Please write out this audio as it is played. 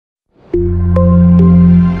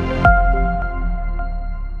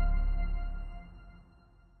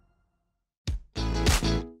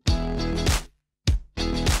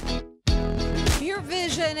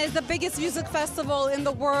Eurovision is the biggest music festival in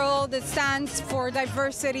the world. It stands for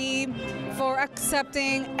diversity, for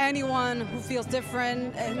accepting anyone who feels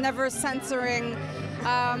different, never censoring.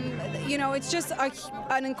 You know, it's just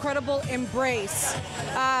an incredible embrace.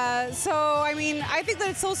 So, I mean, I think that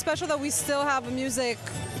it's so special that we still have a music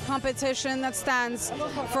competition that stands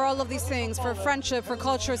for all of these things, for friendship, for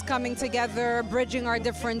cultures coming together, bridging our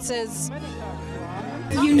differences.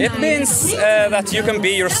 It means that you can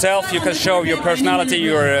be yourself, you can show your personality,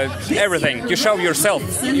 your everything. You show yourself,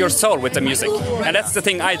 your soul with the music. And that's the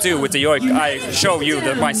thing I do with the yoik. I show you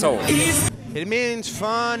my soul. It means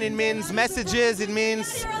fun, it means messages, it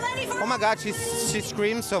means... Oh my God, she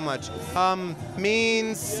screams so much.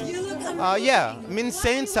 Means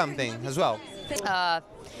saying something as well.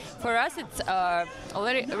 For us, it's a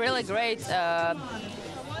really great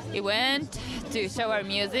event to show our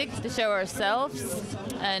music, to show ourselves,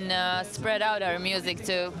 and spread out our music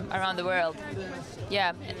to around the world.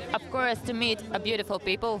 Yeah, of course, to meet a beautiful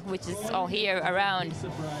people, which is all here around.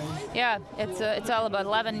 Yeah, it's all about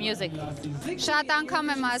love and music. Շատ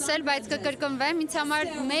անգամ եմ ասել, բայց կկրկնվեմ, ինձ համար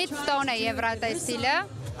մեծ տոն է Եվրատեսիլը։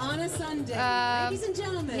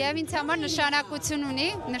 Եվ ինձ համար նշանակություն ունի,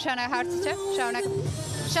 հարցը չէ, շարունակ։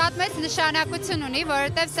 Շատ մեծ նշանակություն ունի,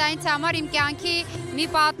 որովհետև սա ինձ համար իմ կյանքի մի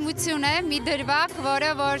պատմություն է, մի դրվագ,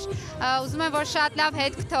 որը որ ուզում եմ որ շատ լավ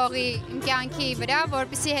հետ կթողի իմ կյանքի վրա,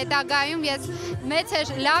 որպեսզի հետագայում ես մեծ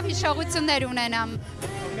լավ հիշողություններ ունենամ։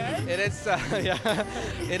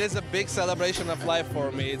 It is a big celebration of life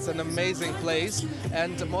for me. It's an amazing place,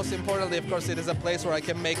 and most importantly, of course, it is a place where I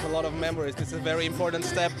can make a lot of memories. It's a very important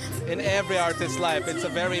step in every artist's life. It's a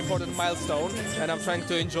very important milestone, and I'm trying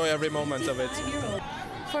to enjoy every moment of it.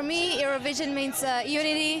 For me, Eurovision means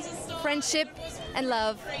unity, friendship, and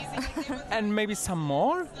love. And maybe some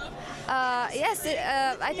more? Yes,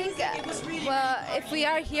 I think if we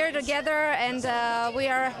are here together and we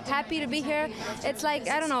are happy to be here, it's like,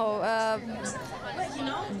 I don't know,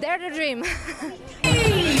 dare to dream.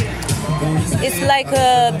 It's like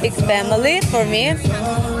a big family for me.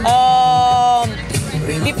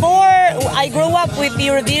 Before, I grew up with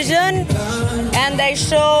Eurovision and I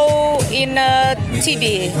show in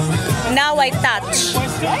TV. Now I touch.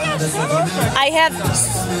 I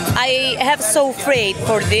have so afraid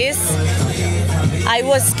for this. I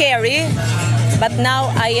was scary, but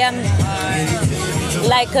now I am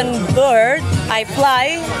like a bird. I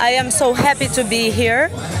fly. I am so happy to be here,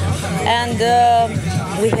 and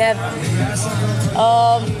we have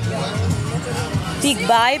big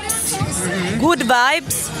vibes, good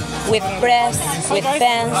vibes, with press, with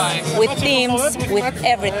fans, with teams, with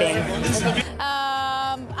everything.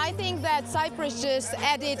 I think that Cyprus just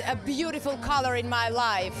added a beautiful color in my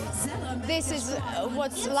life. This is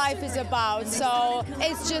what life is about, so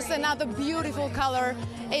it's just another beautiful color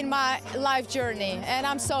in my life journey, and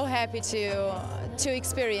I'm so happy to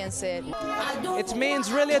experience it. It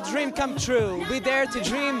means really a dream come true. We dare to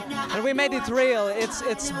dream and we made it real.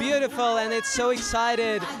 It's beautiful and it's so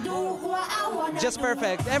excited. Just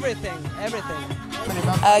perfect. Everything.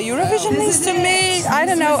 Eurovision means to me, I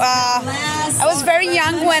don't know, I was very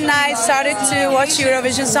young when I started to watch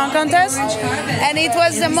Eurovision Song Contest, and it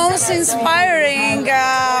was the most inspiring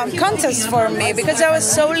contest for me because I was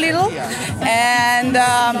so little, and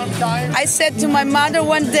I said to my mother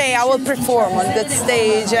one day I will perform on that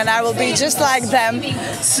stage and I will be just like them.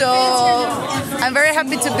 So I'm very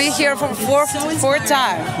happy to be here for fourth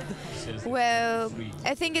time. Well,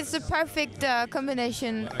 I think it's the perfect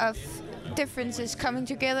combination of differences coming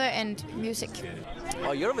together and music.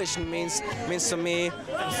 Well, Eurovision means to me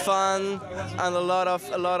fun and a lot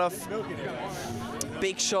of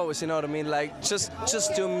big shows, you know what I mean? Like just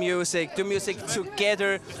do music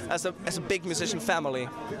together as a big musician family,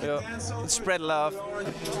 you know, and spread love.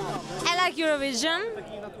 I like Eurovision,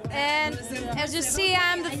 and as you see,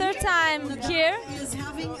 I'm the third time here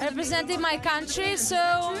representing my country, so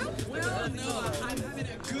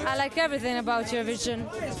I like everything about Eurovision.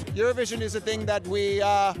 Eurovision is a thing that we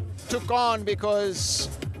took on because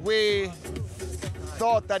we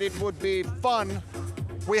thought that it would be fun.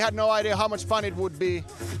 We had no idea how much fun it would be.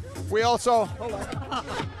 We also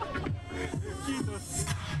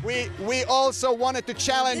wanted to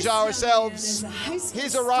challenge ourselves.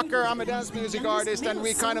 He's a rocker, I'm a dance music artist, and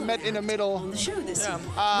we kind of met in the middle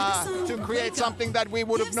to create something that we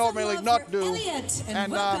would have normally not do.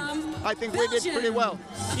 And I think we did pretty well.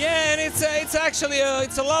 Yeah, and it's actually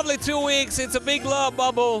it's a lovely 2 weeks. It's a big love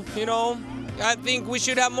bubble, you know. I think we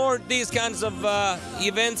should have more these kinds of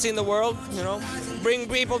events in the world, you know, bring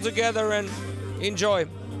people together and enjoy.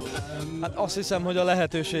 Hát azt hiszem, hogy a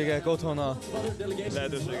lehetőségek otthona.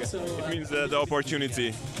 Lehetőségek. It means the opportunity.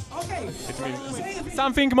 It means...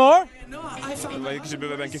 Something more? Vagy kicsit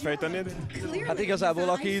bővebben kifejtenéd? Hát igazából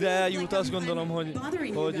aki ide eljut, azt gondolom,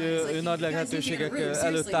 hogy ő nagy lehetőségek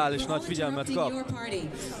előtt áll és nagy figyelmet kap.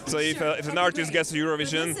 So if an artist gets to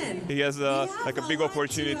Eurovision, he has like a big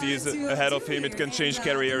opportunities ahead of him. It can change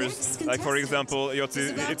careers. Like for example,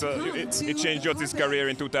 it changed Jotzi's career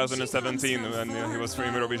in 2017 when he was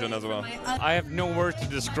from Eurovision as well. I have no words to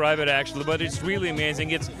describe it actually, but it's really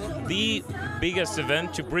amazing. It's the biggest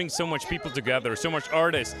event to bring so much people together, so much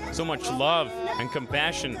artists, so much love and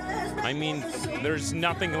compassion. I mean, there's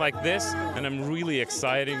nothing like this, and I'm really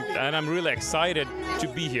excited to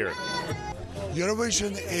be here.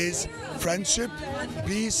 Eurovision is friendship,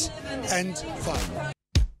 peace, and fun.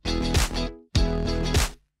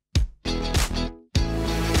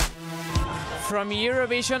 From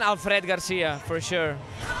Eurovision, Alfred Garcia, for sure.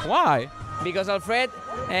 Why? Because Alfred,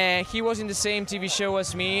 he was in the same TV show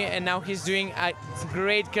as me, and now he's doing a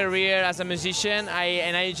great career as a musician.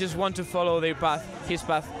 I just want to follow his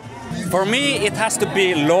path. For me, it has to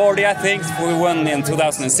be Lordi, I think, who won in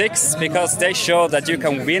 2006, because they showed that you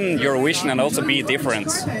can win Eurovision and also be different.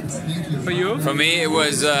 For you? For me, it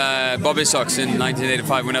was Bobby Sox in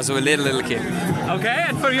 1985 when I was a little kid. Okay,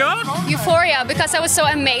 and for you? Euphoria, because I was so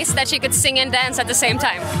amazed that she could sing and dance at the same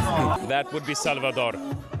time. That would be Salvador.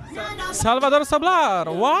 Salvador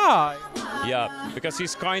Sobral, why? Yeah, because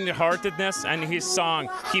his kind-heartedness and his song,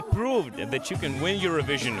 he proved that you can win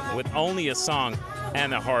Eurovision with only a song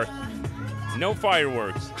and a heart. No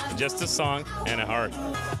fireworks, just a song and a heart.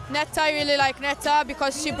 Netta, I really like Netta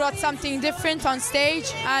because she brought something different on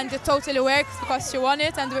stage and it totally worked because she won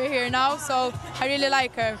it and we're here now, so I really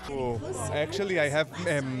like her. Oh, actually,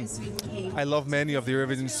 I love many of the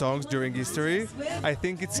Eurovision songs during history. I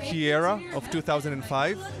think it's Kiera of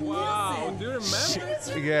 2005. Wow, do you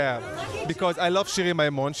remember? Yeah, because I love Shiri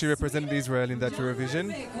Maimon. She represented Israel in that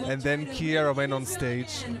Eurovision. And then Kiera went on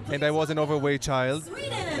stage and I was an overweight child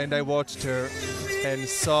and I watched her and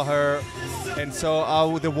saw her and saw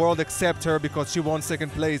how the world accept her because she won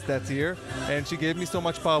second place that year and she gave me so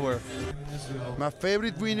much power. My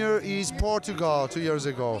favorite winner is Portugal 2 years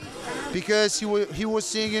ago because he was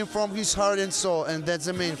singing from his heart and soul, and that's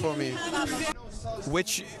the main for me.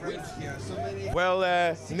 Which? Well,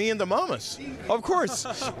 me and the Mamas, of course.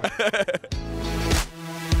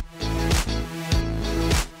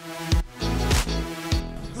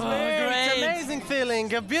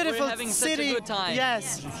 Feeling, a beautiful having city. Such a good time.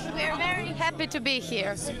 Yes. We're very happy to be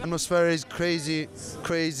here. Atmosphere is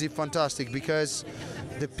crazy, fantastic because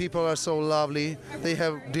the people are so lovely. They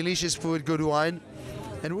have delicious food, good wine,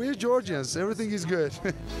 and we're Georgians. Everything is good.